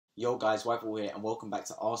Yo guys, Watford here and welcome back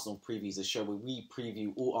to Arsenal Previews, the show where we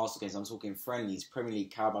preview all Arsenal games. I'm talking friendlies, Premier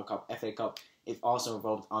League, Carabao Cup, FA Cup. If Arsenal are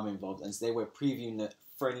involved, I'm involved. And today we're previewing the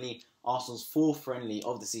friendly, Arsenal's fourth friendly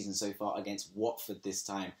of the season so far against Watford this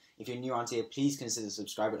time. If you're new around here, please consider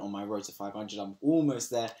subscribing on my road to 500. I'm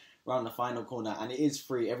almost there, around the final corner, and it is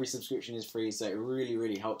free. Every subscription is free, so it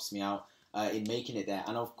really helps me out in making it there.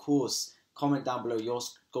 And of course, comment down below your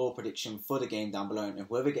score prediction for the game down below, and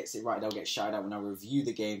whoever gets it right, they'll get shouted out when I review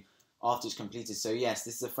the game after it's completed. So yes,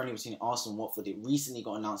 this is a friendly between Arsenal and Watford. It recently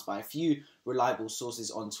got announced by a few reliable sources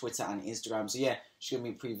on Twitter and Instagram. So yeah, just going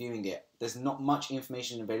to be previewing it. There's not much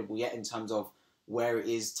information available yet in terms of where it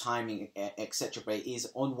is, timing, etc. But it is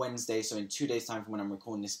on Wednesday, so in 2 days' time from when I'm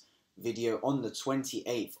recording this video, on the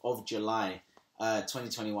 28th of July,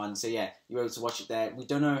 2021. So yeah, you're able to watch it there. We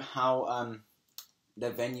don't know how the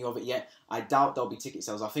venue of it yet. I doubt there'll be ticket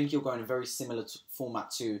sales. I think you'll go in a very similar format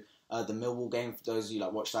to the Millwall game, for those of you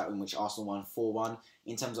that watched that, in which Arsenal won 4-1.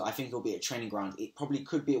 In terms of, I think it'll be a training ground. It probably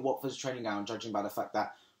could be at Watford's training ground, judging by the fact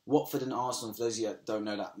that Watford and Arsenal, for those of you that don't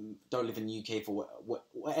know, that don't live in the UK for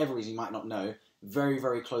whatever reason you might not know,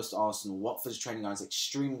 very close to Arsenal. Watford's training ground is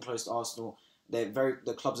extremely close to Arsenal.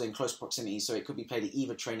 The clubs are in close proximity, so it could be played at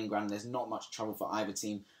either training ground. There's not much trouble for either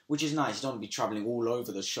team, which is nice. You don't want to be travelling all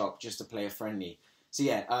over the shop just to play a friendly. So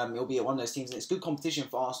yeah, it'll be at one of those teams, and it's good competition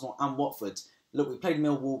for Arsenal and Watford. Look, we played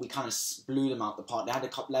Millwall, we kind of blew them out the park. They had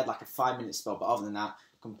like a 5-minute spell, but other than that,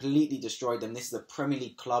 completely destroyed them. This is a Premier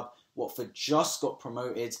League club. Watford just got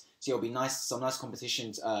promoted, so it'll be nice, some nice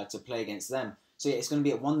competitions to play against them. So yeah, it's going to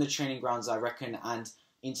be at one of the training grounds, I reckon. And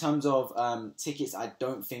in terms of tickets, I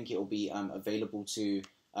don't think it will be available to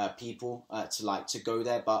people to go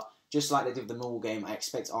there. But just like they did with the Millwall game, I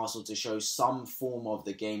expect Arsenal to show some form of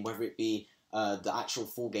the game, whether it be the actual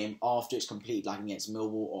full game after it's complete, like against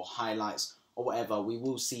Millwall, or highlights, or whatever. We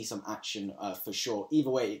will see some action for sure. Either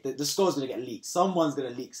way, the score's going to get leaked. Someone's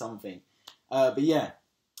going to leak something. But yeah,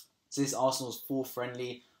 so this is Arsenal's fourth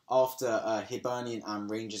friendly after Hibernian and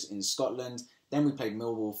Rangers in Scotland. Then we played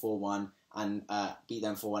Millwall 4-1 and beat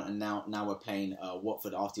them 4-1. And now we're playing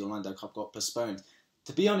Watford after the Orlando Cup got postponed.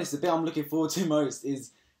 To be honest, the bit I'm looking forward to most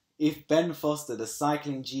is if Ben Foster, the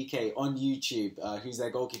cycling GK on YouTube, who's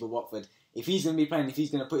their goalkeeper Watford, if he's going to be playing, if he's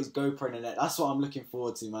going to put his GoPro in the net, that's what I'm looking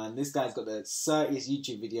forward to, man. This guy's got the certiest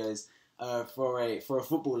YouTube videos for a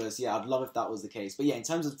footballer. So yeah, I'd love if that was the case. But yeah, in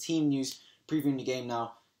terms of team news, previewing the game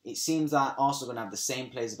now, it seems that Arsenal are going to have the same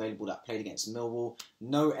players available that played against Millwall.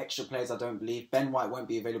 No extra players, I don't believe. Ben White won't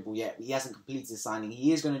be available yet. He hasn't completed his signing.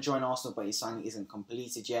 He is going to join Arsenal, but his signing isn't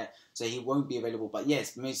completed yet, so he won't be available. But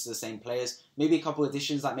yes, most of the same players. Maybe a couple of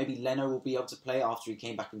additions, like maybe Leno will be able to play after he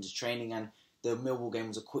came back into training, and the Millwall game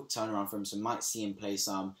was a quick turnaround for him, so might see him play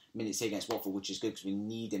some minutes here against Watford, which is good because we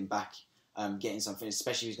need him back getting something,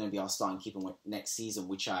 especially if he's going to be our starting keeper next season,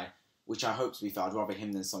 which I hope to be fair. I'd rather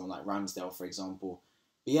him than someone like Ramsdale, for example.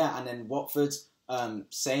 But yeah, and then Watford,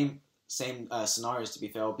 same scenarios to be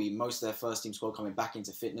fair. Will be most of their first team squad coming back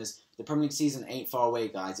into fitness. The Premier League season ain't far away,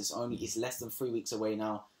 guys. It's less than 3 weeks away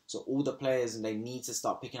now. So all the players, and they need to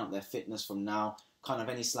start picking up their fitness from now. Kind of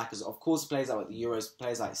any slackers, of course, players like the Euros,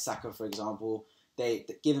 players like Saka, for example, they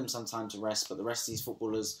give them some time to rest. But the rest of these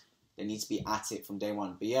footballers, they need to be at it from day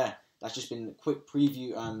one. But yeah, that's just been a quick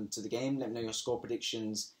preview to the game. Let me know your score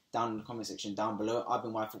predictions down in the comment section down below. I've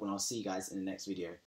been Watford, and I'll see you guys in the next video.